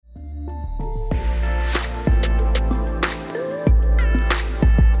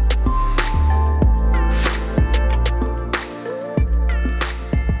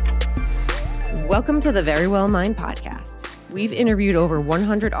Welcome to the Very Well Mind podcast. We've interviewed over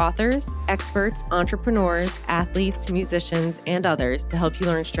 100 authors, experts, entrepreneurs, athletes, musicians, and others to help you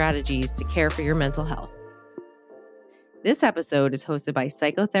learn strategies to care for your mental health. This episode is hosted by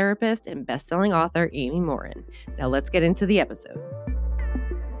psychotherapist and best-selling author Amy Morin. Now let's get into the episode.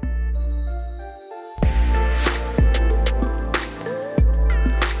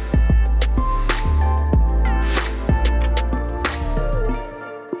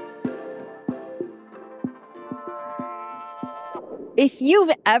 If you've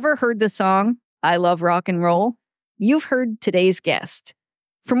ever heard the song, I Love Rock and Roll, you've heard today's guest.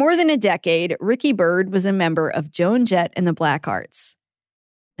 For more than a decade, Ricky Byrd was a member of Joan Jett and the Blackhearts.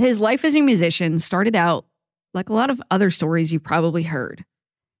 His life as a musician started out like a lot of other stories you've probably heard.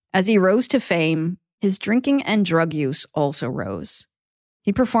 As he rose to fame, his drinking and drug use also rose.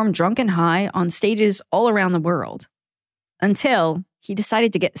 He performed drunk and high on stages all around the world until he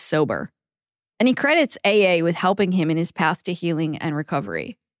decided to get sober. And he credits AA with helping him in his path to healing and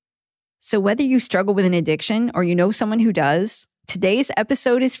recovery. So whether you struggle with an addiction or you know someone who does, today's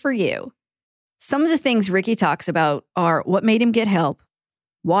episode is for you. Some of the things Ricky talks about are what made him get help,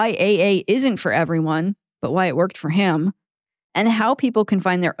 why AA isn't for everyone, but why it worked for him, and how people can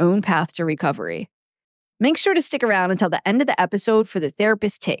find their own path to recovery. Make sure to stick around until the end of the episode for the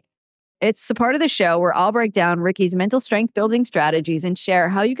therapist take. It's the part of the show where I'll break down Ricky's mental strength building strategies and share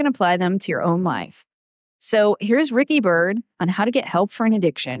how you can apply them to your own life. So here's Ricky Byrd on how to get help for an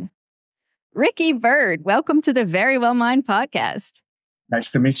addiction. Ricky Byrd, welcome to the Very Well Mind podcast. Nice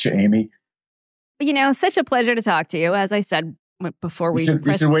to meet you, Amy. You know, such a pleasure to talk to you. As I said before you should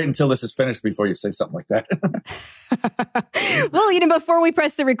wait until this is finished before you say something like that. Well, before we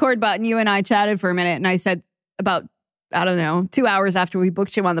pressed the record button, you and I chatted for a minute, and I said about 2 hours after we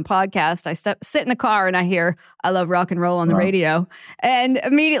booked you on the podcast, I sit in the car and I hear I Love Rock and Roll on the radio and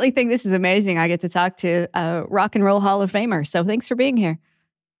immediately think this is amazing. I get to talk to a Rock and Roll Hall of Famer. So thanks for being here.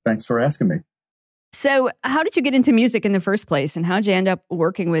 Thanks for asking me. So how did you get into music in the first place, and how did you end up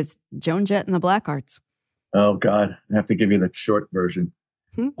working with Joan Jett and the Blackhearts? Oh, God. I have to give you the short version.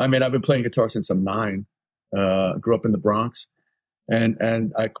 I mean, I've been playing guitar since I'm 9. Grew up in the Bronx.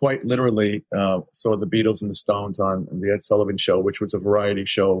 And I quite literally saw the Beatles and the Stones on the Ed Sullivan Show, which was a variety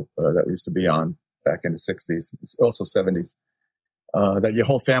show that we used to be on back in the 60s, also 70s, that your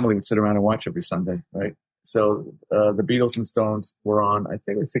whole family would sit around and watch every Sunday, right? So the Beatles and Stones were on, I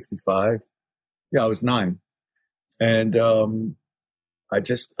think it was 65. Yeah, I was 9. And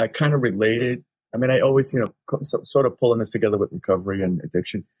I kind of related. I mean, I always, sort of pulling this together with recovery and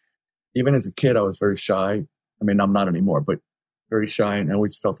addiction. Even as a kid, I was very shy. I mean, I'm not anymore, but very shy, and I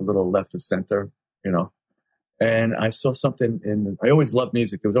always felt a little left of center, And I saw something I always loved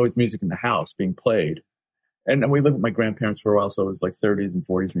music. There was always music in the house being played. And we lived with my grandparents for a while, so it was like 30s and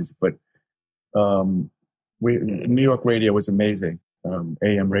 40s music. But New York radio was amazing.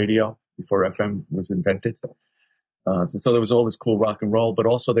 AM radio before FM was invented. So there was all this cool rock and roll, but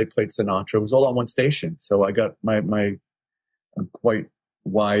also they played Sinatra. It was all on one station. So I got I'm quite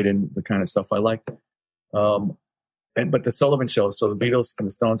wide in the kind of stuff I like. But the Sullivan Show, so the Beatles and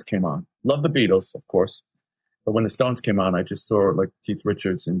the Stones came on. Love the Beatles, of course. But when the Stones came on, I just saw like Keith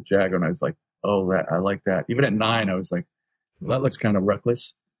Richards and Jagger, and I was like, oh, I like that. Even at 9, I was like, well, that looks kind of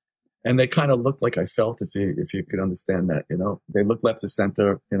reckless. And they kind of looked like I felt, if you could understand that, They looked left to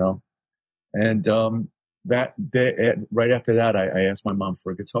center, And that day, right after that, I asked my mom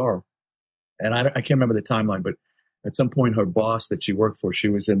for a guitar. And I can't remember the timeline, but at some point, her boss that she worked for, she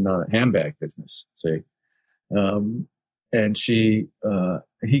was in the handbag business, see. And he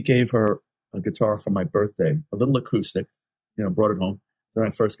gave her a guitar for my birthday, a little acoustic, brought it home. It's my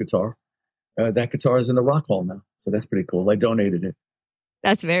first guitar. That guitar is in the Rock Hall now. So that's pretty cool. I donated it.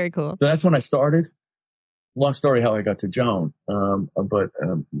 That's very cool. So that's when I started. Long story how I got to Joan. But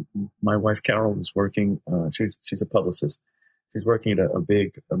my wife, Carol, was working. She's a publicist. She's working at a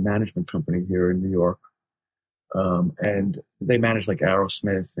big management company here in New York. And they manage like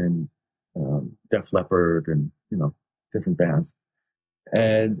Aerosmith and Def Leppard and, different bands.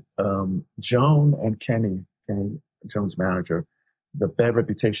 And Joan and Kenny, Joan's manager, the Bad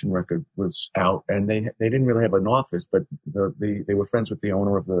Reputation record was out, and they didn't really have an office, but they were friends with the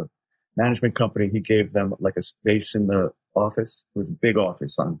owner of the management company. He gave them like a space in the office. It was a big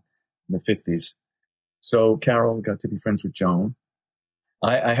office in the 50s. So Carol got to be friends with Joan.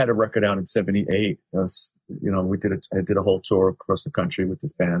 I had a record out in 78. I did a whole tour across the country with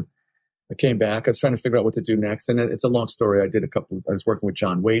this band. I came back. I was trying to figure out what to do next. And it's a long story. I was working with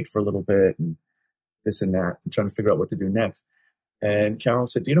John Waite for a little bit and this and that, and trying to figure out what to do next. And Carol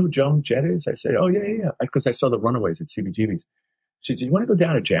said, do you know who Joan Jett is? I said, oh, yeah. Because I saw the Runaways at CBGB's. She said, you want to go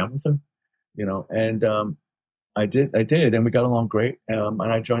down and jam with them? and I did, and we got along great. And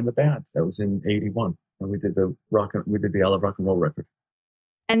I joined the band. That was in '81, and we did the I Love Rock and Roll record.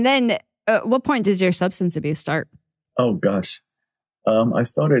 And then, at what point did your substance abuse start? Oh gosh, I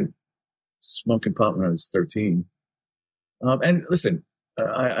started smoking pot when I was 13. And listen,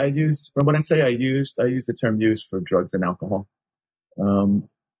 I used, when I say I used the term used for drugs and alcohol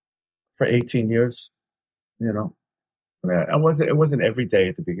for 18 years. I mean, it wasn't every day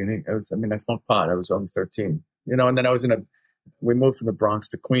at the beginning. I smoked pot. I was only 13, and then we moved from the Bronx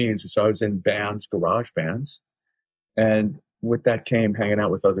to Queens. So I was in bands, garage bands. And with that came hanging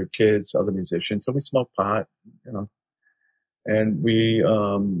out with other kids, other musicians. So we smoked pot, and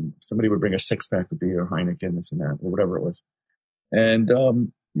somebody would bring a 6-pack of beer, Heineken, this and that, or whatever it was. And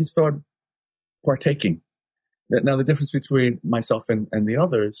you start partaking. Now, the difference between myself and the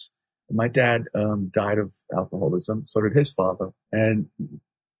others, my dad died of alcoholism. So did his father. And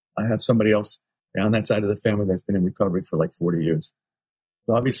I have somebody else on that side of the family that's been in recovery for like 40 years.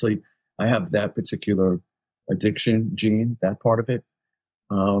 So obviously, I have that particular addiction gene, that part of it.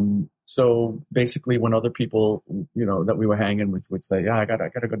 So basically, when other people, that we were hanging with would say, "Yeah, I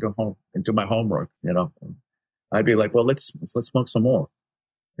gotta go home and do my homework," I'd be like, "Well, let's smoke some more,"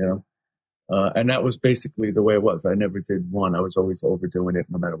 And that was basically the way it was. I never did one. I was always overdoing it,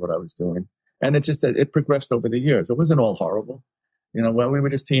 no matter what I was doing. And it progressed over the years. It wasn't all horrible, When we were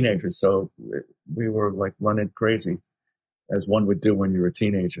just teenagers, so we were like running crazy, as one would do when you're a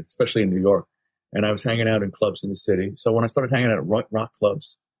teenager, especially in New York. And I was hanging out in clubs in the city. So when I started hanging out at rock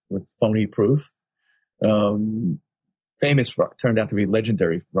clubs with Phony Proof, famous turned out to be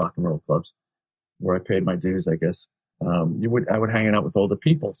legendary rock and roll clubs, where I paid my dues, I guess. I would hang out with older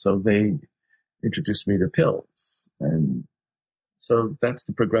people, so they introduced me to pills, and so that's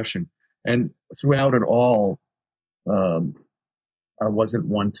the progression. And throughout it all, I wasn't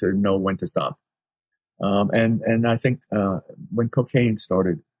one to know when to stop. And I think when cocaine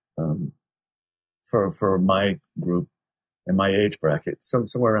started, for my group and my age bracket,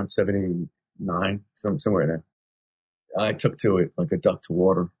 somewhere around 79, somewhere in there, I took to it like a duck to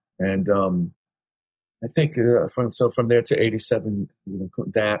water. And I think from there to 87,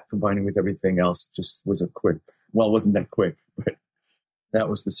 that combining with everything else just was it wasn't that quick, but that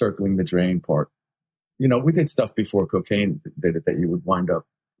was the circling the drain part. We did stuff before cocaine did it that you would wind up,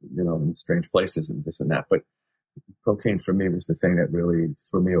 in strange places and this and that. But cocaine for me was the thing that really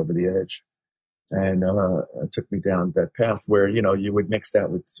threw me over the edge. And it took me down that path where, you would mix that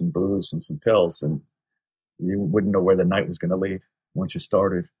with some booze and some pills, and you wouldn't know where the night was going to lead once you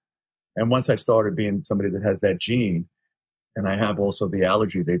started. And once I started being somebody that has that gene, and I have also the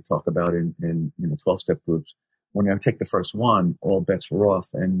allergy they talk about in 12-step groups, when I take the first one, all bets were off,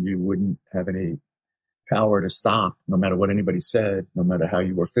 and you wouldn't have any power to stop, no matter what anybody said, no matter how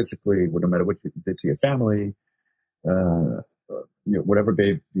you were physically, no matter what you did to your family, whatever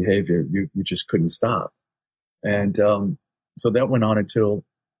behavior, you just couldn't stop. And so that went on until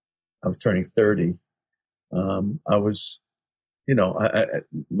I was turning 30. I was,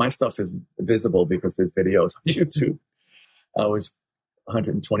 my stuff is visible because there's videos on YouTube. I was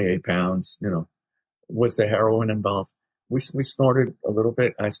 128 pounds, Was there heroin involved? We snorted a little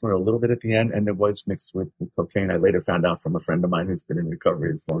bit. I snorted a little bit at the end, and it was mixed with cocaine. I later found out from a friend of mine who's been in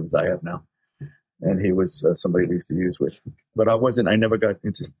recovery as long as I have now. And he was somebody we used to use with. But I never got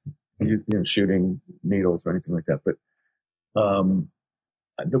into shooting needles or anything like that. But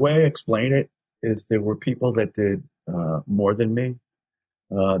the way I explain it is there were people that did more than me.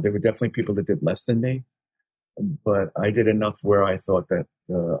 There were definitely people that did less than me. But I did enough where I thought that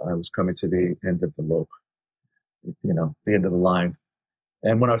I was coming to the end of the rope, the end of the line.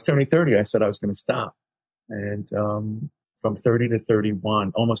 And when I was turning 30, I said I was going to stop. And from 30 to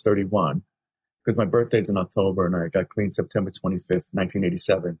 31, almost 31, because my birthday's in October and I got clean September 25th,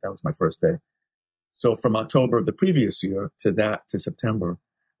 1987. That was my first day. So from October of the previous year to September,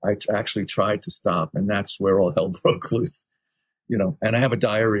 I actually tried to stop. And that's where all hell broke loose, And I have a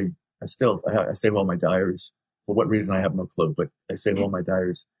diary. I save all my diaries. For what reason, I have no clue, but I save all my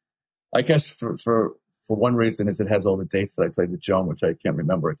diaries. I guess for one reason is it has all the dates that I played with Joan, which I can't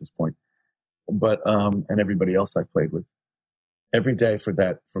remember at this point. But and everybody else I played with. Every day from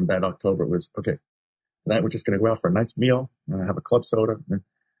that October was, okay, tonight we're just going to go out for a nice meal and have a club soda.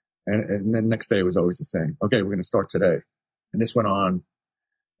 And then next day it was always the same. Okay, we're going to start today. And this went on.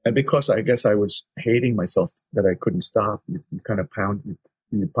 And because I guess I was hating myself that I couldn't stop, you kind of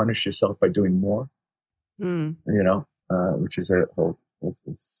you punish yourself by doing more, which is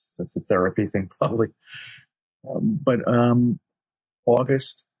that's a therapy thing probably. But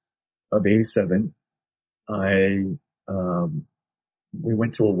August of 87, I we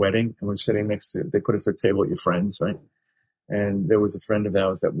went to a wedding and we're sitting next to, they put us at a table with your friends, right? And there was a friend of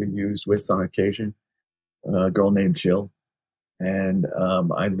ours that we used with on occasion, a girl named Jill. And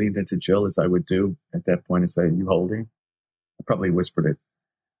I leaned into Jill, as I would do at that point, and say, "You holding?" I probably whispered it.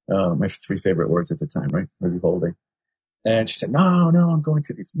 My 3 favorite words at the time, right? Are you holding? And she said, no, I'm going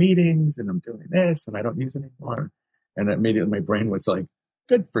to these meetings and I'm doing this and I don't use it anymore. And immediately my brain was like,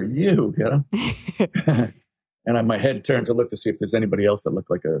 good for you, you know? And my head turned to look to see if there's anybody else that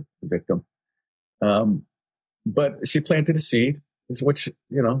looked like a victim. But she planted a seed, which,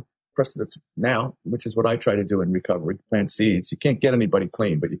 you know, now, which is what I try to do in recovery, plant seeds. You can't get anybody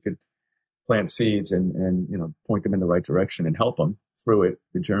clean, but you could plant seeds and you know, point them in the right direction and help them through it,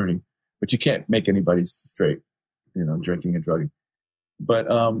 the journey. But you can't make anybody straight, you know, drinking and drugging. But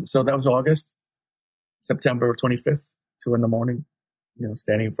so that was August, September 25th, 2 a.m, you know,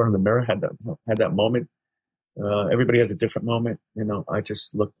 standing in front of the mirror, had that moment. Everybody has a different moment. You know, I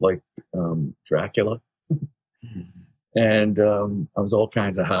just looked like Dracula. And I was all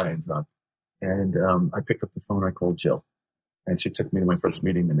kinds of high and drunk. And I picked up the phone. I called Jill. And she took me to my first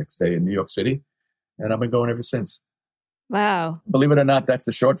meeting the next day in New York City. And I've been going ever since. Wow. Believe it or not, that's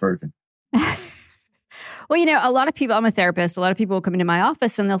the short version. Well, you know, a lot of people, I'm a therapist, a lot of people will come into my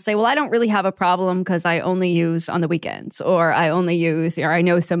office and they'll say, well, I don't really have a problem because I only use on the weekends, or I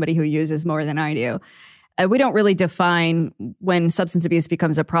know somebody who uses more than I do. We don't really define when substance abuse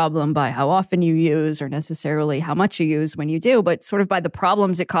becomes a problem by how often you use or necessarily how much you use when you do, but sort of by the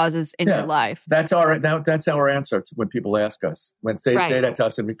problems it causes in your life. That's our answer to when people ask us, when say that to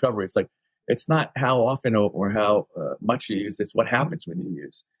us in recovery. It's like, it's not how often or how much you use. It's what happens when you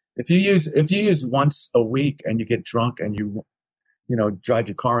use. If you use once a week and you get drunk and you know, drive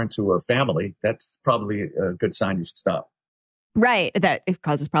your car into a family, that's probably a good sign you should stop. Right. That it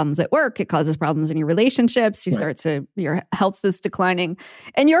causes problems at work. It causes problems in your relationships. Your health is declining.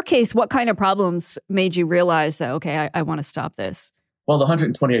 In your case, what kind of problems made you realize that, okay, I want to stop this? Well, the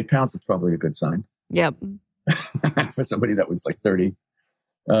 128 pounds is probably a good sign. Yep. For somebody that was like 30.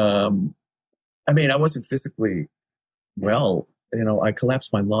 I mean, I wasn't physically well. You know, I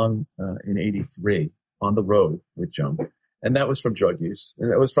collapsed my lung in 83 on the road with Joan. And that was from drug use.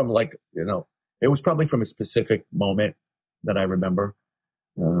 And it was from it was probably from a specific moment that I remember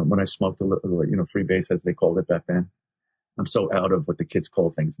when I smoked a little, you know, free base, as they called it back then. I'm so out of what the kids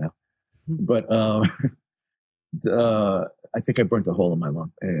call things now. But I think I burnt a hole in my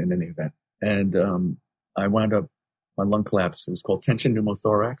lung in any event. And I wound up, my lung collapse. It was called tension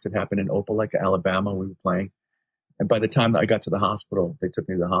pneumothorax. It happened in Opelika, Alabama. We were playing. And by the time that I got to the hospital, they took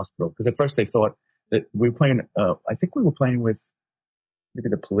me to the hospital. Because at first they thought that we were playing, I think we were playing with maybe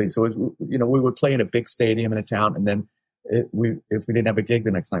the police. So, we would play in a big stadium in a town. And then if we didn't have a gig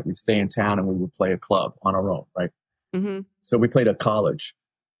the next night, we'd stay in town and we would play a club on our own, right? Mm-hmm. So we played a college.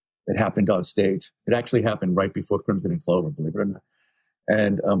 It happened on stage. It actually happened right before Crimson and Clover, believe it or not.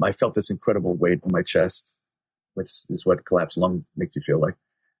 And I felt this incredible weight on my chest, which is what collapsed lung makes you feel like.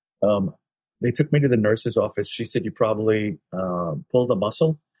 They took me to the nurse's office. She said, you probably pulled a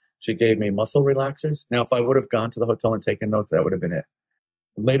muscle. She gave me muscle relaxers. Now, if I would have gone to the hotel and taken notes, that would have been it.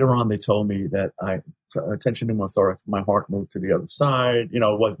 Later on, they told me that tension pneumothorax, my heart moved to the other side. You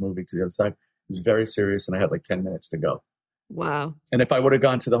know, it was moving to the other side. It was very serious, and I had like 10 minutes to go. Wow. And if I would have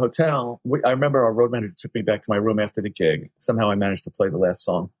gone to the hotel, I remember our road manager took me back to my room after the gig. Somehow I managed to play the last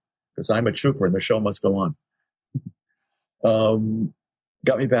song because I'm a trooper and the show must go on.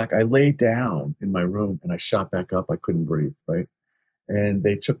 Got me back. I laid down in my room and I shot back up. I couldn't breathe, right? And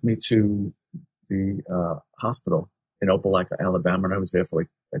they took me to the hospital in Opelika, Alabama, and I was there for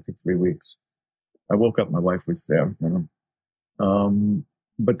I think 3 weeks. I woke up, my wife was there. You know?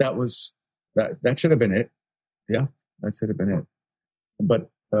 But that should have been it. Yeah, that should have been it. But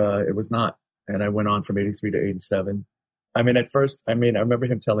it was not. And I went on from 83 to 87. I mean, at first, I remember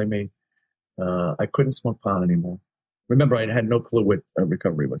him telling me I couldn't smoke pot anymore. Remember, I had no clue what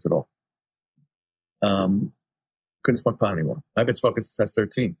recovery was at all. Couldn't smoke pot anymore. I've been smoking since I was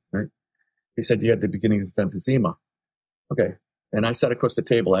 13, right? He said, you had the beginnings of emphysema. Okay. And I sat across the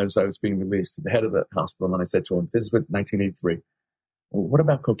table as I was being released to the head of the hospital. And I said to him, this is 1983. Well, what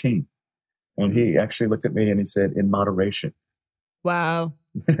about cocaine? And he actually looked at me and he said, in moderation. Wow.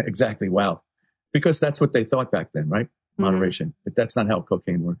 Exactly. Wow. Because that's what they thought back then, right? Moderation. Mm-hmm. But that's not how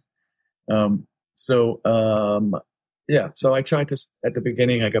cocaine works. Yeah. So I tried to, at the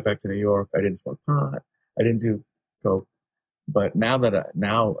beginning, I got back to New York. I didn't smoke pot. I didn't do coke. But now that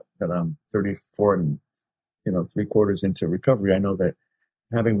I'm 34 and, 3/4 into recovery, I know that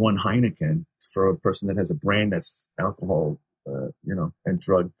having one Heineken for a person that has a brain that's alcohol, and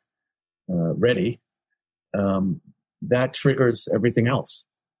drug ready, that triggers everything else.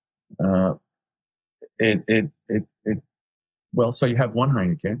 Well, so you have one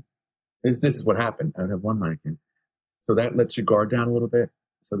Heineken. This is what happened. I would have one Heineken. So that lets you guard down a little bit.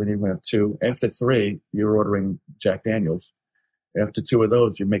 So then you would have two. After three, you're ordering Jack Daniels. After two of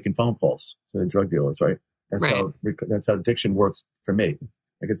those, you're making phone calls to the drug dealers, right? That's how addiction works for me.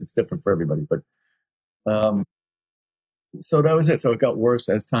 I guess it's different for everybody, but so that was it. So it got worse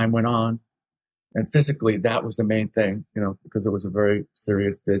as time went on, and physically, that was the main thing, because it was a very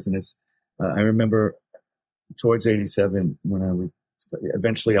serious business. I remember towards '87 when I would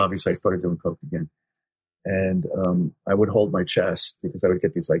eventually, obviously, I started doing coke again, and I would hold my chest because I would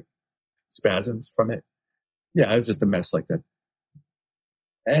get these like spasms from it. Yeah, I was just a mess like that.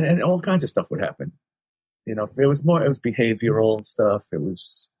 And all kinds of stuff would happen. It was behavioral stuff. It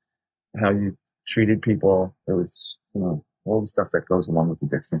was how you treated people. It was, all the stuff that goes along with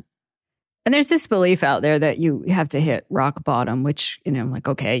addiction. And there's this belief out there that you have to hit rock bottom, which, like,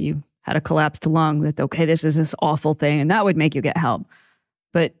 okay, you had a collapsed lung, that, okay, this is this awful thing, and that would make you get help.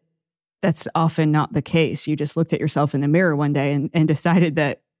 But that's often not the case. You just looked at yourself in the mirror one day and decided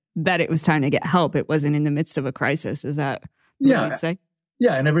that it was time to get help. It wasn't in the midst of a crisis. Is that what you'd say?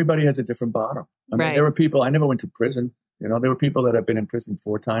 Yeah, and everybody has a different bottom. I mean, there were people, I never went to prison. There were people that have been in prison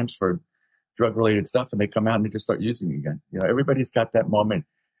 4 times for drug-related stuff, and they come out and they just start using it again. Everybody's got that moment.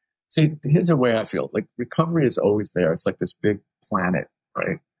 See, here's the way I feel. Like, recovery is always there. It's like this big planet,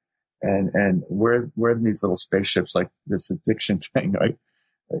 right? And we're in these little spaceships, like this addiction thing, right?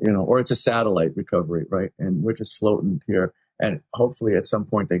 Or it's a satellite recovery, right? And we're just floating here. And hopefully at some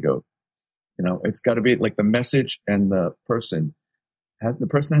point they go, it's got to be like the message and the person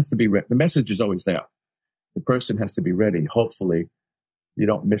has to be ready. The message is always there. The person has to be ready. Hopefully you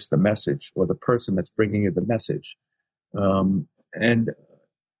don't miss the message or the person that's bringing you the message. And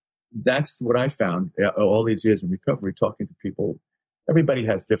that's what I found all these years in recovery, talking to people. Everybody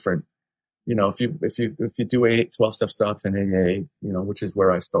has different, if you do 12-step stuff in AA, which is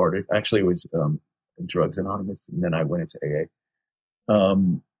where I started. Actually, it was Drugs Anonymous, and then I went into AA.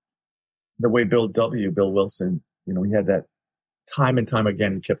 The way Bill Wilson, he had that time and time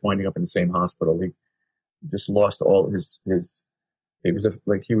again. He kept winding up in the same hospital. He just lost all his. He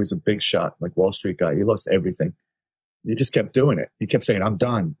was a big shot, like Wall Street guy. He lost everything. He just kept doing it. He kept saying, "I'm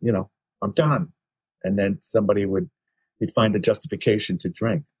done. I'm done." And then he'd find a justification to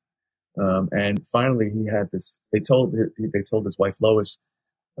drink. And finally, he had this. They told his wife Lois,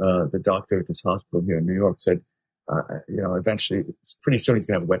 the doctor at this hospital here in New York, said, eventually, pretty soon he's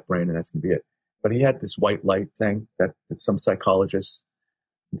gonna have a wet brain, and that's gonna be it. But he had this white light thing that some psychologists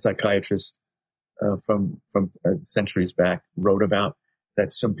and psychiatrists from centuries back wrote about,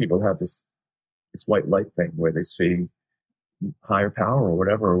 that some people have this white light thing where they see higher power or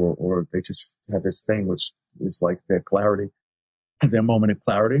whatever, or they just have this thing which is like their clarity, their moment of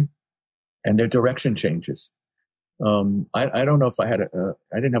clarity, and their direction changes. I don't know if I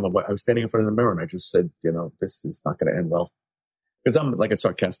was standing in front of the mirror and I just said, this is not going to end well. Because I'm like a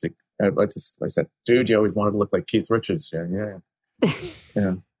sarcastic, I said, dude, you always wanted to look like Keith Richards. Yeah.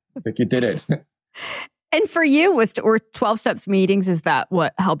 I think you did it. And for you, were 12 steps meetings, is that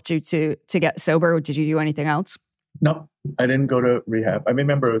what helped you to get sober? Or did you do anything else? No, I didn't go to rehab. I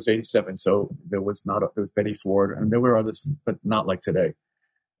remember it was 87, so there was Betty Ford, and there were others, but not like today.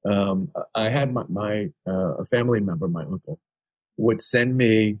 I had a family member, my uncle, would send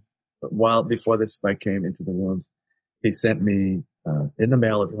me, before this I came into the rooms, he sent me in the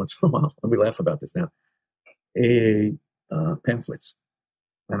mail every once in a while, and we laugh about this now, pamphlets.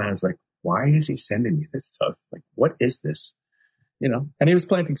 And I was like, why is he sending me this stuff? Like, what is this? And he was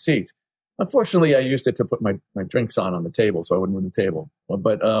planting seeds. Unfortunately, I used it to put my drinks on the table so I wouldn't ruin the table.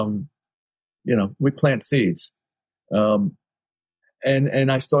 But, we plant seeds. And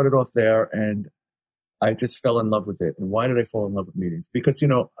I started off there, and I just fell in love with it. And why did I fall in love with meetings? Because,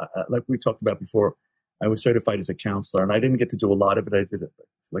 like we talked about before, I was certified as a counselor, and I didn't get to do a lot of it. I did it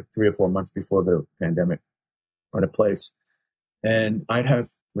like 3 or 4 months before the pandemic at a place. And I'd have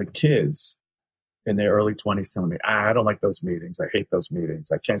like kids in their early 20s telling me, I don't like those meetings. I hate those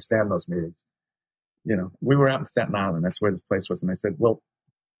meetings. I can't stand those meetings. We were out in Staten Island. That's where this place was. And I said, well,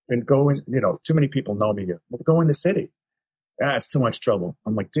 then go in, too many people know me here. Well, go in the city. It's too much trouble.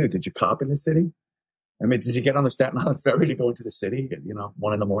 I'm like, dude, did you cop in the city? I mean, did you get on the Staten Island ferry to go into the city at,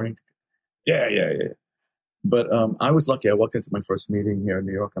 1 a.m? Yeah. But I was lucky. I walked into my first meeting here in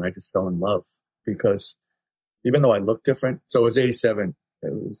New York, and I just fell in love because even though I looked different, so it was 87.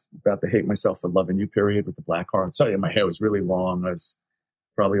 It was about the hate myself for loving you period with the Blackhearts. So yeah, my hair was really long. I was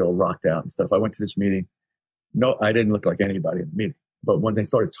probably all rocked out and stuff. I went to this meeting. No, I didn't look like anybody in the meeting. But when they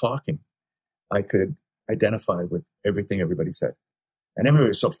started talking, I could identify with everything everybody said. And everybody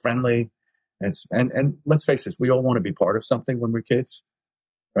was so friendly. And let's face it, we all want to be part of something when we're kids,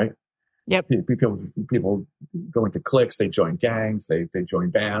 right? Yep. People go into cliques, they join gangs, they join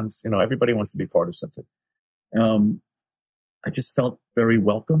bands. Everybody wants to be part of something. I just felt very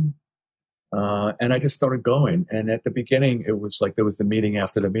welcome. And I just started going. And at the beginning, it was like there was the meeting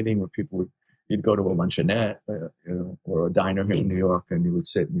after the meeting where you'd go to a luncheonette, or a diner here in New York, and you would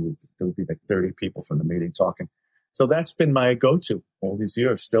sit and there would be like 30 people from the meeting talking. So that's been my go-to all these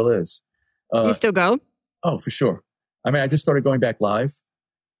years, still is. You still go? Oh, for sure. I mean, I just started going back live.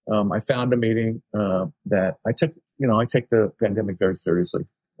 I found a meeting that I took, I take the pandemic very seriously.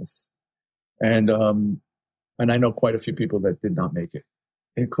 And I know quite a few people that did not make it,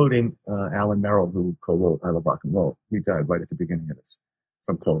 including Alan Merrill, who co-wrote I Love Rock and Roll. He died right at the beginning of this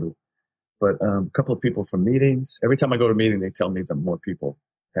from COVID. But a couple of people from meetings. Every time I go to a meeting, they tell me that more people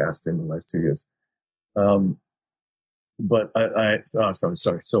passed in the last 2 years. But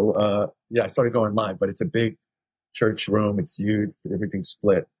sorry. So, I started going live, but it's a big church room. It's huge. Everything's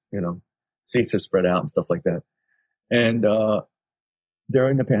split, seats are spread out and stuff like that. And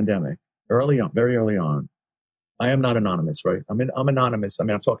during the pandemic, very early on, I am not anonymous, right? I'm anonymous. I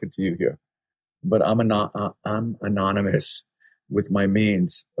mean, I'm talking to you here, but I'm anonymous with my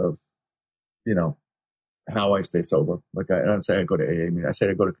means of, how I stay sober. Like I don't say I go to AA meetings. I say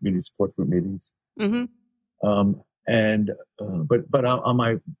I go to community support group meetings. Mm-hmm. But on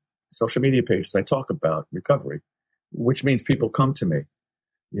my social media pages, I talk about recovery, which means people come to me,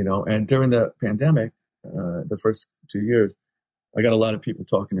 and during the pandemic, the first 2 years, I got a lot of people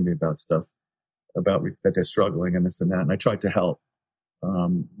talking to me about stuff about that they're struggling and this and that. And I tried to help,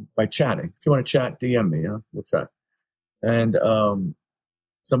 by chatting. If you want to chat, DM me, we'll chat. And,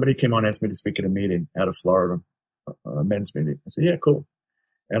 somebody came on and asked me to speak at a meeting out of Florida, a men's meeting. I said, yeah, cool.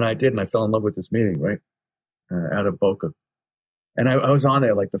 And I did. And I fell in love with this meeting, right? Out of Boca. And I was on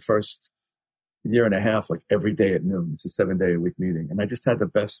there like the first year and a half, like every day at noon. It's a 7-day-a-week meeting. And I just had the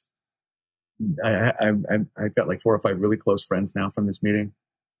best. I've got like 4 or 5 really close friends now from this meeting.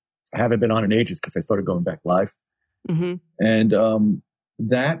 I haven't been on in ages because I started going back live. Mm-hmm. And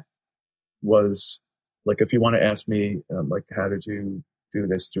that was like, if you want to ask me, like, how did you do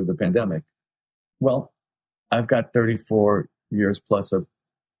this through the pandemic? Well, I've got 34 years plus of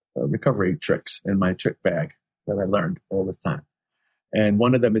recovery tricks in my trick bag that I learned all this time. And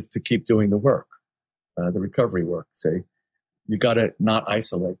one of them is to keep doing the work, the recovery work. Say, you got to not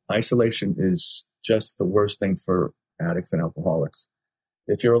isolate. Isolation is just the worst thing for addicts and alcoholics.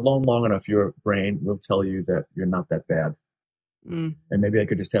 If you're alone long enough, your brain will tell you that you're not that bad. And maybe I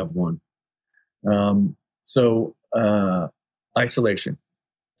could just have one. So isolation,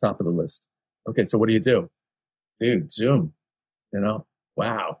 top of the list. Okay, so what do? Dude, Zoom,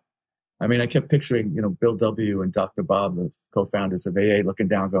 wow. I mean, I kept picturing, Bill W. and Dr. Bob, the co-founders of AA, looking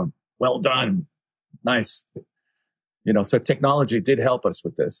down going, well done. Nice. So technology did help us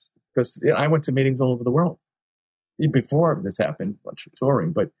with this because I went to meetings all over the world before this happened,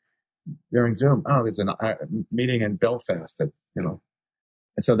 touring, but during Zoom, there's a meeting in Belfast that, and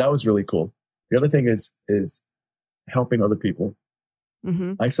so that was really cool. The other thing is helping other people.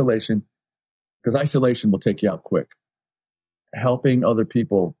 Mm-hmm. Isolation, because isolation will take you out quick. Helping other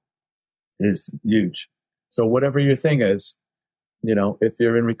people is huge. So whatever your thing is, if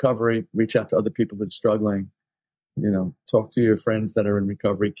you're in recovery, reach out to other people that are struggling, talk to your friends that are in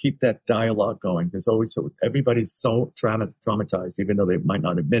recovery, keep that dialogue going. There's always, everybody's so traumatized, even though they might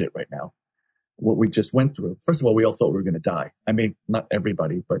not admit it right now, what we just went through. First of all, we all thought we were going to die. I mean, not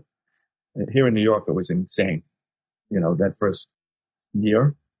everybody, but here in New York, it was insane. That first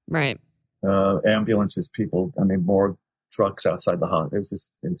year. Right. Ambulances, people, more trucks outside the hospital. It was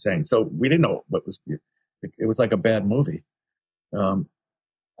just insane. So we didn't know what was, it was like a bad movie.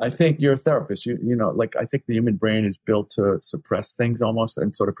 I think you're a therapist. I think the human brain is built to suppress things almost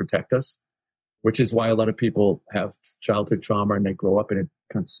and sort of protect us, which is why a lot of people have childhood trauma and they grow up and it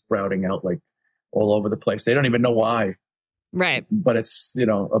comes sprouting out like all over the place. They don't even know why. Right. But it's,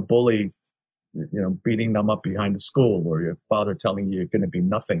 a bully, beating them up behind the school, or your father telling you you're going to be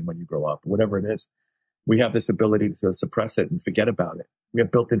nothing when you grow up, whatever it is. We have this ability to suppress it and forget about it. We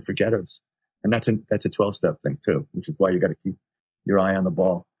have built-in forgetters. And that's a 12-step thing too, which is why you got to keep your eye on the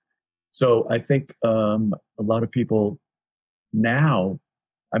ball. So I think a lot of people now,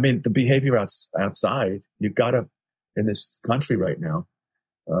 the behavior outside, you've got to, in this country right now,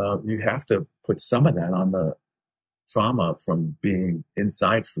 you have to put some of that on the trauma from being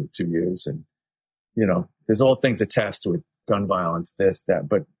inside for 2 years. And, there's all things attached to it, gun violence, this, that,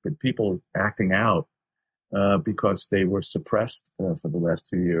 but people acting out because they were suppressed for the last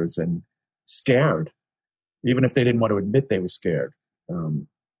 2 years and scared. even if they didn't want to admit they were scared.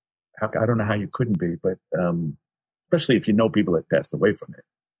 I don't know how you couldn't be, but especially if you know people that passed away from it.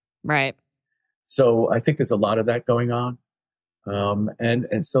 Right. So I think there's a lot of that going on.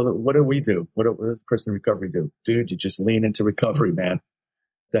 And so what do we do? What does a person in recovery do? Dude, you just lean into recovery, man.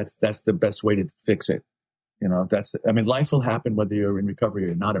 That's the best way to fix it. Life will happen whether you're in recovery or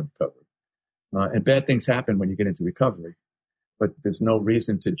you're not in recovery. And bad things happen when you get into recovery. But there's no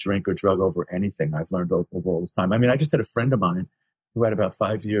reason to drink or drug over anything. I've learned over all this time. I just had a friend of mine who had about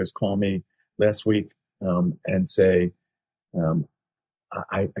 5 years call me last week and say,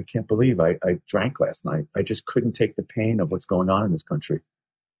 I can't believe I drank last night. I just couldn't take the pain of what's going on in this country.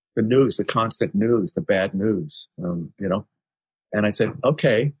 The news, the constant news, the bad news, And I said,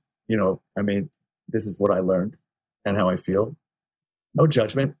 okay, this is what I learned and how I feel. No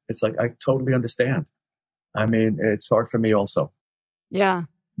judgment. It's like, I totally understand. It's hard for me also. Yeah.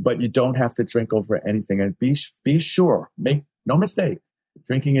 But you don't have to drink over anything. And be sure, make no mistake,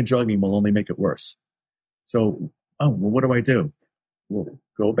 drinking and drugging will only make it worse. So, what do I do? We'll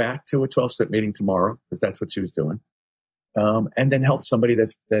go back to a 12-step meeting tomorrow, because that's what she was doing. And then help somebody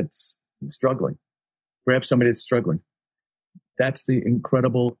that's struggling. Grab somebody that's struggling. That's the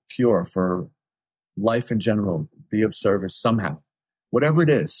incredible cure for life in general. Be of service somehow. Whatever it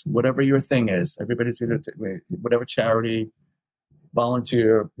is, whatever your thing is, everybody's whatever charity,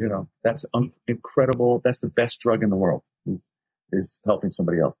 volunteer, that's incredible. That's the best drug in the world, is helping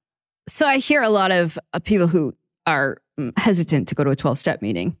somebody else. So I hear a lot of people who are hesitant to go to a 12-step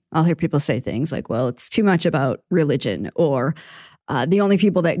meeting. I'll hear people say things like, well, it's too much about religion, or the only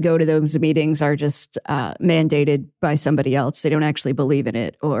people that go to those meetings are just mandated by somebody else. They don't actually believe in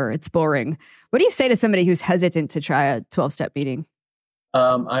it, or it's boring. What do you say to somebody who's hesitant to try a 12-step meeting?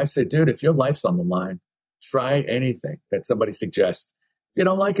 I say, dude, if your life's on the line, try anything that somebody suggests. If you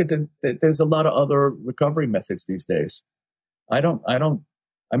don't like it, then there's a lot of other recovery methods these days.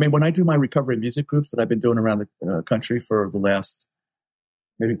 When I do my recovery music groups that I've been doing around the country for the last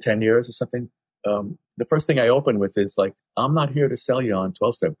maybe 10 years or something, the first thing I open with is like, I'm not here to sell you on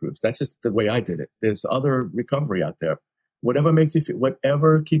 12-step groups. That's just the way I did it. There's other recovery out there. Whatever makes you feel,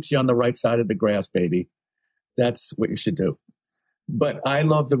 whatever keeps you on the right side of the grass, baby, that's what you should do. But I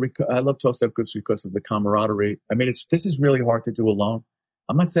love 12-step groups because of the camaraderie. This is really hard to do alone.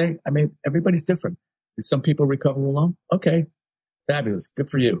 I'm not saying, everybody's different. Do some people recover alone? Okay, fabulous, good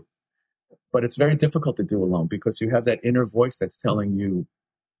for you. But it's very difficult to do alone because you have that inner voice that's telling you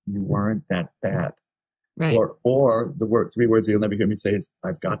weren't that bad. Right. Or the three words you'll never hear me say is,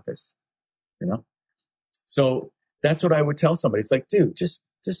 I've got this, So that's what I would tell somebody. It's like, dude, just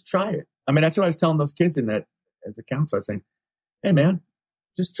try it. That's what I was telling those kids in that as a counselor. I was saying, hey man,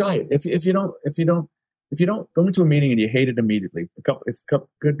 just try it. If you don't go into a meeting and you hate it immediately,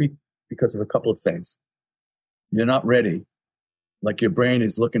 could be because of a couple of things. You're not ready. Like your brain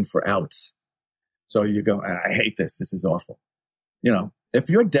is looking for outs. So you go, I hate this. This is awful. If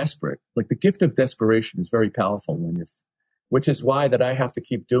you're desperate, like the gift of desperation is very powerful which is why that I have to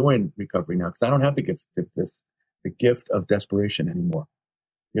keep doing recovery now, because I don't have the gift of desperation anymore.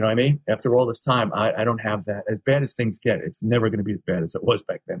 You know what I mean? After all this time, I don't have that. As bad as things get, it's never going to be as bad as it was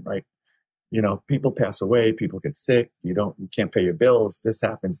back then, right? People pass away, people get sick, you can't pay your bills, this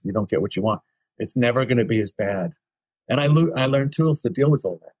happens, you don't get what you want. It's never going to be as bad. And I learned tools to deal with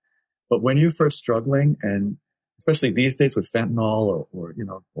all that. But when you're first struggling, and especially these days with fentanyl or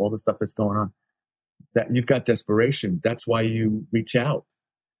all the stuff that's going on, that you've got desperation. That's why you reach out,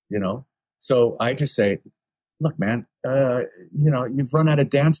 So I just say, look, man, you've run out of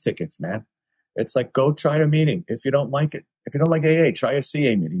dance tickets, man. It's like, go try a meeting. If you don't like it, if you don't like AA, try a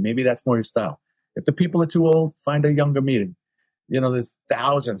CA meeting. Maybe that's more your style. If the people are too old, find a younger meeting. There's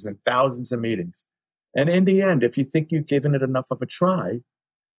thousands and thousands of meetings. And in the end, if you think you've given it enough of a try,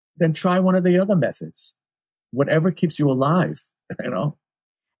 then try one of the other methods. Whatever keeps you alive,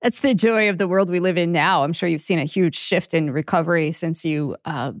 That's the joy of the world we live in now. I'm sure you've seen a huge shift in recovery since you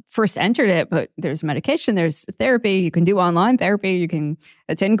first entered it, but there's medication, there's therapy. You can do online therapy. You can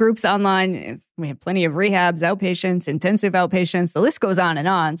attend groups online. We have plenty of rehabs, outpatients, intensive outpatients. The list goes on and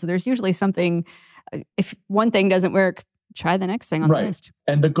on. So there's usually something, if one thing doesn't work, try the next thing on the list.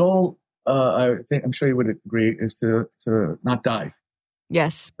 And the goal, I'm sure you would agree, is to not die.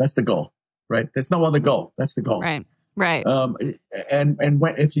 Yes. That's the goal, right? There's no other goal. That's the goal. Right. And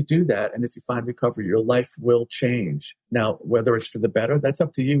if you do that, and if you find recovery, your life will change. Now, whether it's for the better, that's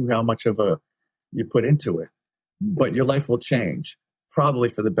up to you how much of you put into it. But your life will change, probably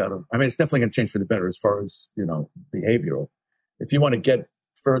for the better. It's definitely going to change for the better as far as, behavioral. If you want to get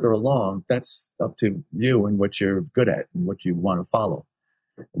further along, that's up to you and what you're good at and what you want to follow.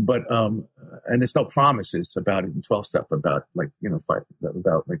 But and there's no promises about it in 12-step about like,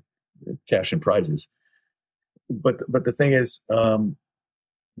 about like cash and prizes. But the thing is,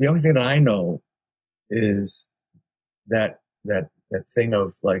 the only thing that I know is that thing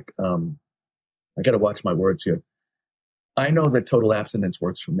of like, I got to watch my words here. I know that total abstinence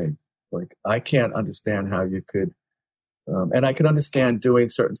works for me. Like, I can't understand how you could, and I can understand doing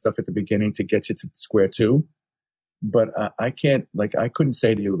certain stuff at the beginning to get you to square two, but I can't, like, I couldn't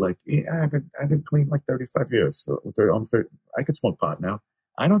say to you, like, yeah, I've been clean like 35 years, so almost 30, I could smoke pot now.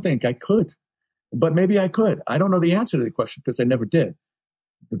 I don't think I could, but maybe I could. I don't know the answer to the question because I never did.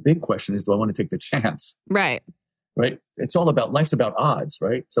 The big question is, do I want to take the chance? Right. Right. It's all about, life's about odds,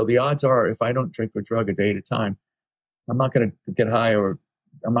 right? So the odds are, if I don't drink or drug a day at a time, I'm not going to get high, or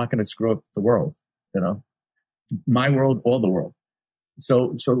I'm not going to screw up the world, my world or the world.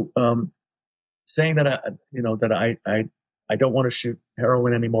 So saying that I don't want to shoot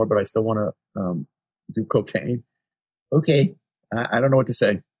heroin anymore, but I still want to do cocaine. Okay. I don't know what to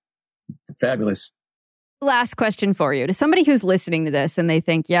say. Fabulous. Last question for you. To somebody who's listening to this and they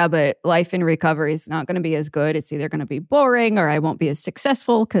think, yeah, but life in recovery is not going to be as good. It's either going to be boring or I won't be as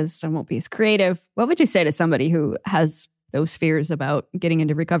successful because I won't be as creative. What would you say to somebody who has those fears about getting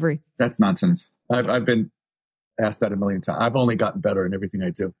into recovery? That's nonsense. I've been asked that a million times. I've only gotten better in everything I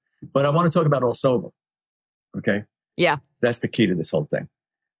do. But I want to talk about All Sober. Okay? Yeah. That's the key to this whole thing.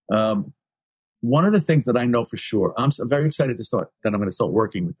 One of the things that I know for sure, I'm very excited that I'm going to start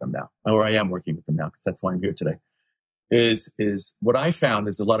working with them now, or I am working with them now, because that's why I'm here today, is what I found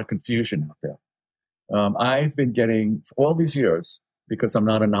is a lot of confusion out there. I've been getting, for all these years, because I'm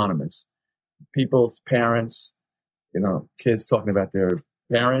not anonymous, people's parents, kids talking about their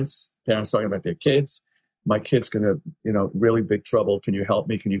parents talking about their kids. My kid's going to, really big trouble. Can you help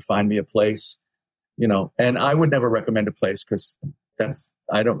me? Can you find me a place? And I would never recommend a place because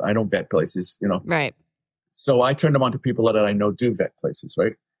I don't vet places, Right. So I turn them on to people that I know do vet places,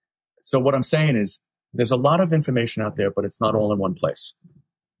 right? So what I'm saying is there's a lot of information out there, but it's not all in one place.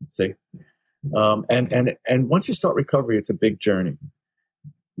 See? And once you start recovery, it's a big journey.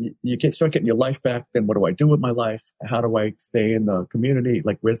 You start getting your life back. Then what do I do with my life? How do I stay in the community?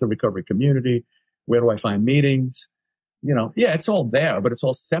 Like, where's the recovery community? Where do I find meetings? Yeah, it's all there, but it's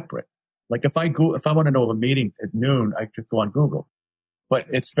all separate. Like if I want to know of a meeting at noon, I just go on Google. But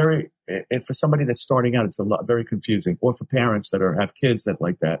it's for somebody that's starting out, it's very confusing. Or for parents that have kids that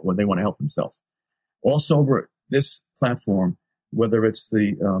like that, when they want to help themselves. All Sober, this platform, whether it's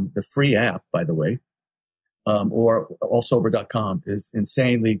the free app, by the way, or allsober.com, is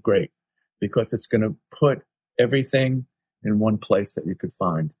insanely great because it's going to put everything in one place that you could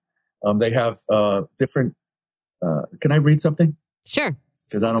find. They have different. Can I read something? Sure.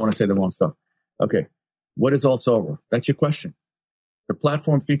 Because I don't want to say the wrong stuff. Okay. What is All Sober? That's your question. The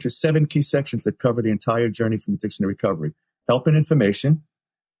platform features 7 key sections that cover the entire journey from addiction to recovery. Help and information,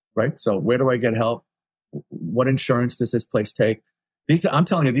 right? So where do I get help? What insurance does this place take? I'm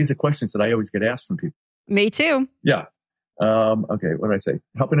telling you, these are questions that I always get asked from people. Me too. Yeah. Okay. What did I say?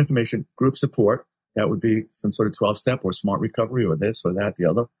 Help and information, group support. That would be some sort of 12-step or smart recovery or this or that, the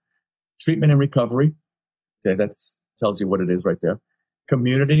other. Treatment and recovery. Okay. That tells you what it is right there.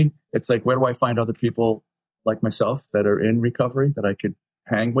 Community. It's like, where do I find other people like myself that are in recovery that I could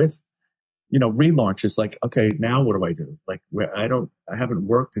hang with? Relaunch is like, okay, now what do I do? Like, where I haven't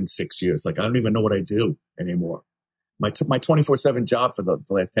worked in 6 years. Like, I don't even know what I do anymore. My 24/7 job for the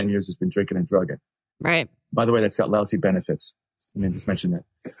last 10 years has been drinking and drugging. Right. By the way, that's got lousy benefits. I mean, just mention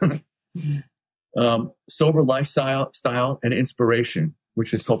that. Sober lifestyle and inspiration,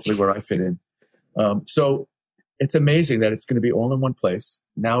 which is hopefully where I fit in. So it's amazing that it's going to be all in one place.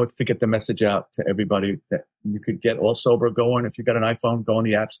 Now it's to get the message out to everybody that you could get All Sober going. If you've got an iPhone, go in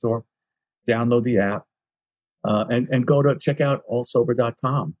the App Store, download the app, and go to check out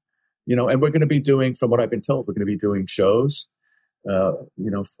allsober.com. And we're going to be doing, from what I've been told, we're going to be doing shows, on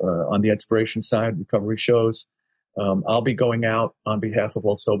the inspiration side, recovery shows. I'll be going out on behalf of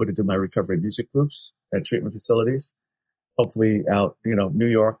All Sober to do my recovery music groups at treatment facilities, hopefully out, New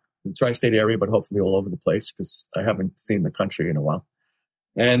York, the tri-state area, but hopefully all over the place because I haven't seen the country in a while.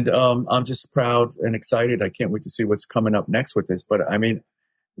 And I'm just proud and excited. I can't wait to see what's coming up next with this. But I mean,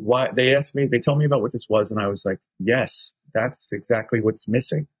 why they told me about what this was, and I was like, yes, that's exactly what's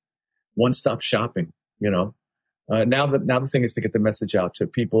missing. One-stop shopping, Now the thing is to get the message out to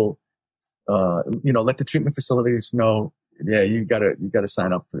people, let the treatment facilities know, yeah, you gotta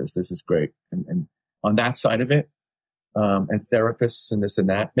sign up for this. This is great. And on that side of it, and therapists and this and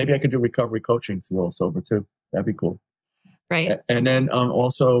that. Maybe I could do recovery coaching through All Sober too. That'd be cool. Right. And then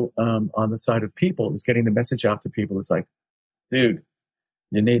also on the side of people is getting the message out to people. It's like, dude,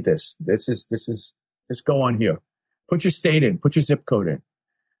 You need this. Just go on here. Put your state in, put your zip code in,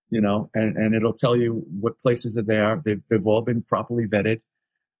 and it'll tell you what places are there. They've all been properly vetted.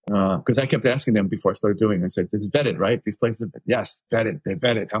 Because I kept asking them before I started doing it. I said, this is vetted, right? These places, yes, vetted. They're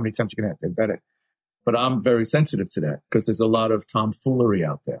vetted. How many times you can have? They're vetted. But I'm very sensitive to that because there's a lot of tomfoolery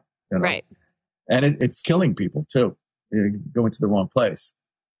out there. Right. And it's killing people too. You go into the wrong place.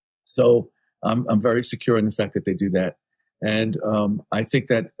 So I'm very secure in the fact that they do that. And I think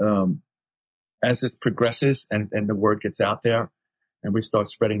that as this progresses and the word gets out there and we start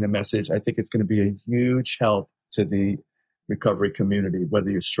spreading the message, I think it's going to be a huge help to the recovery community, whether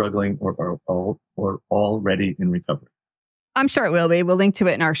you're struggling or already in recovery. I'm sure it will be. We'll link to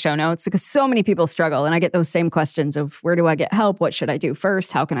it in our show notes because so many people struggle. And I get those same questions of where do I get help? What should I do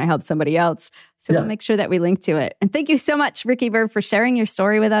first? How can I help somebody else? So we'll make sure that we link to it. And thank you so much, Ricky Byrd, for sharing your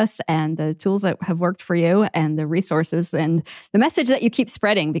story with us and the tools that have worked for you and the resources and the message that you keep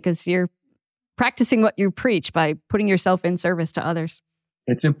spreading because you're practicing what you preach by putting yourself in service to others.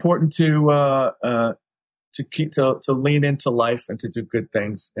 It's important to lean into life and to do good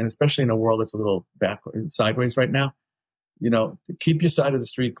things. And especially in a world that's a little sideways right now, keep your side of the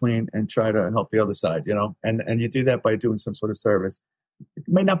street clean and try to help the other side, and you do that by doing some sort of service. It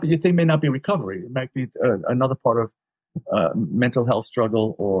may not be, your thing may not be recovery. It might be another part of mental health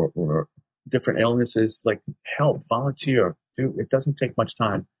struggle or different illnesses, like help, volunteer. It doesn't take much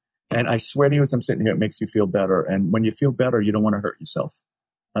time. And I swear to you, as I'm sitting here, it makes you feel better. And when you feel better, you don't want to hurt yourself.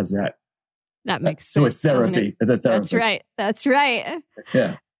 How's that? That makes sense. So it's therapy. As a therapist. That's right.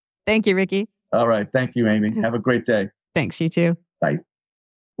 Yeah. Thank you, Ricky. All right. Thank you, Amy. Have a great day. Thanks, you too. Bye.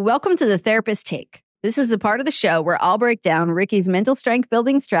 Welcome to The Therapist Take. This is the part of the show where I'll break down Ricky's mental strength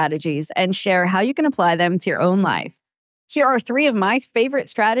building strategies and share how you can apply them to your own life. Here are 3 of my favorite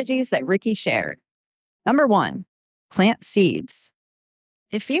strategies that Ricky shared. Number 1, plant seeds.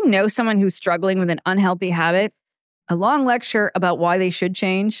 If you know someone who's struggling with an unhealthy habit, a long lecture about why they should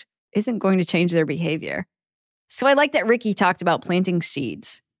change isn't going to change their behavior. So I like that Ricky talked about planting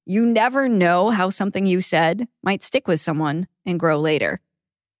seeds. You never know how something you said might stick with someone and grow later.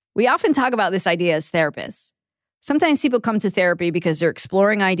 We often talk about this idea as therapists. Sometimes people come to therapy because they're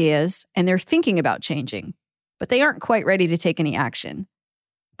exploring ideas and they're thinking about changing, but they aren't quite ready to take any action.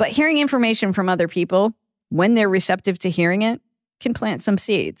 But hearing information from other people, when they're receptive to hearing it, can plant some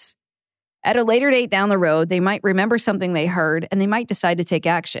seeds. At a later date down the road, they might remember something they heard and they might decide to take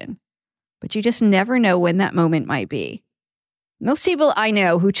action. But you just never know when that moment might be. Most people I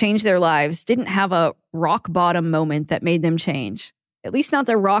know who changed their lives didn't have a rock bottom moment that made them change. At least not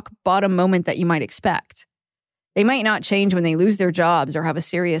the rock bottom moment that you might expect. They might not change when they lose their jobs or have a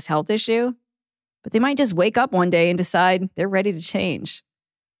serious health issue, but they might just wake up one day and decide they're ready to change.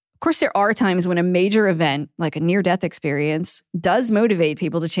 Of course, there are times when a major event, like a near-death experience, does motivate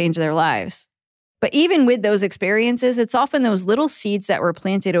people to change their lives. But even with those experiences, it's often those little seeds that were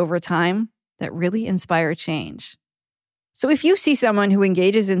planted over time that really inspire change. So if you see someone who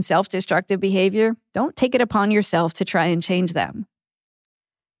engages in self-destructive behavior, don't take it upon yourself to try and change them.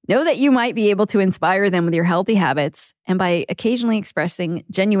 Know that you might be able to inspire them with your healthy habits and by occasionally expressing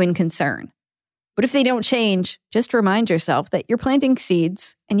genuine concern. But if they don't change, just remind yourself that you're planting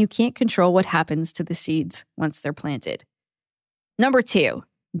seeds and you can't control what happens to the seeds once they're planted. Number 2,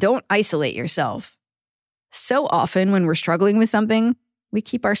 don't isolate yourself. So often when we're struggling with something, we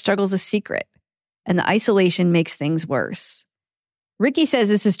keep our struggles a secret, and the isolation makes things worse. Ricky says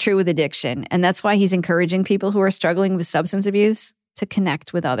this is true with addiction, and that's why he's encouraging people who are struggling with substance abuse to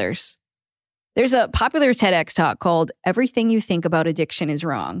connect with others. There's a popular TEDx talk called Everything You Think About Addiction is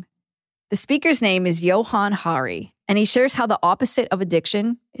Wrong. The speaker's name is Johan Hari, and he shares how the opposite of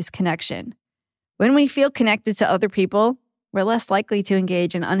addiction is connection. When we feel connected to other people, we're less likely to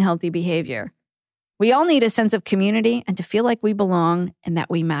engage in unhealthy behavior. We all need a sense of community and to feel like we belong and that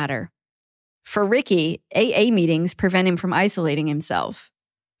we matter. For Ricky, AA meetings prevent him from isolating himself.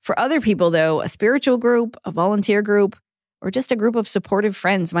 For other people, though, a spiritual group, a volunteer group, or just a group of supportive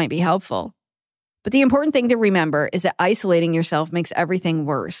friends might be helpful. But the important thing to remember is that isolating yourself makes everything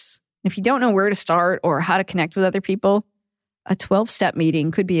worse. If you don't know where to start or how to connect with other people, a 12-step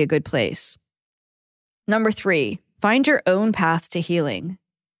meeting could be a good place. Number 3, find your own path to healing.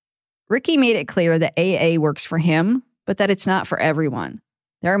 Ricky made it clear that AA works for him, but that it's not for everyone.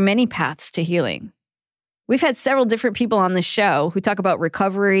 There are many paths to healing. We've had several different people on this show who talk about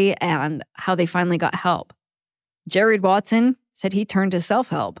recovery and how they finally got help. Jared Watson said he turned to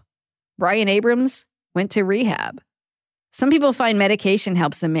self-help. Brian Abrams went to rehab. Some people find medication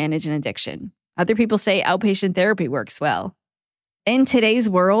helps them manage an addiction. Other people say outpatient therapy works well. In today's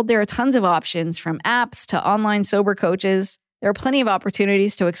world, there are tons of options from apps to online sober coaches There are plenty of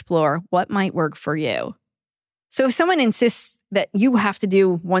opportunities to explore what might work for you. So if someone insists that you have to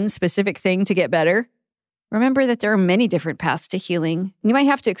do one specific thing to get better, remember that there are many different paths to healing, and you might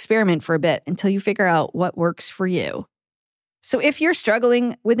have to experiment for a bit until you figure out what works for you. So if you're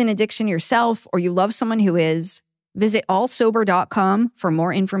struggling with an addiction yourself or you love someone who is, visit allsober.com for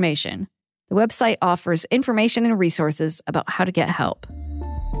more information. The website offers information and resources about how to get help.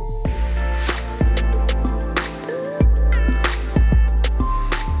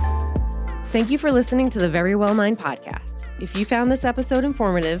 Thank you for listening to the Very Well Mind podcast. If you found this episode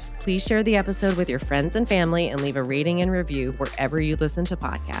informative, please share the episode with your friends and family and leave a rating and review wherever you listen to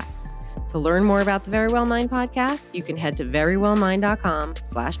podcasts. To learn more about the Very Well Mind podcast, you can head to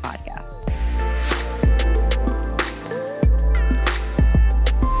verywellmind.com/podcast.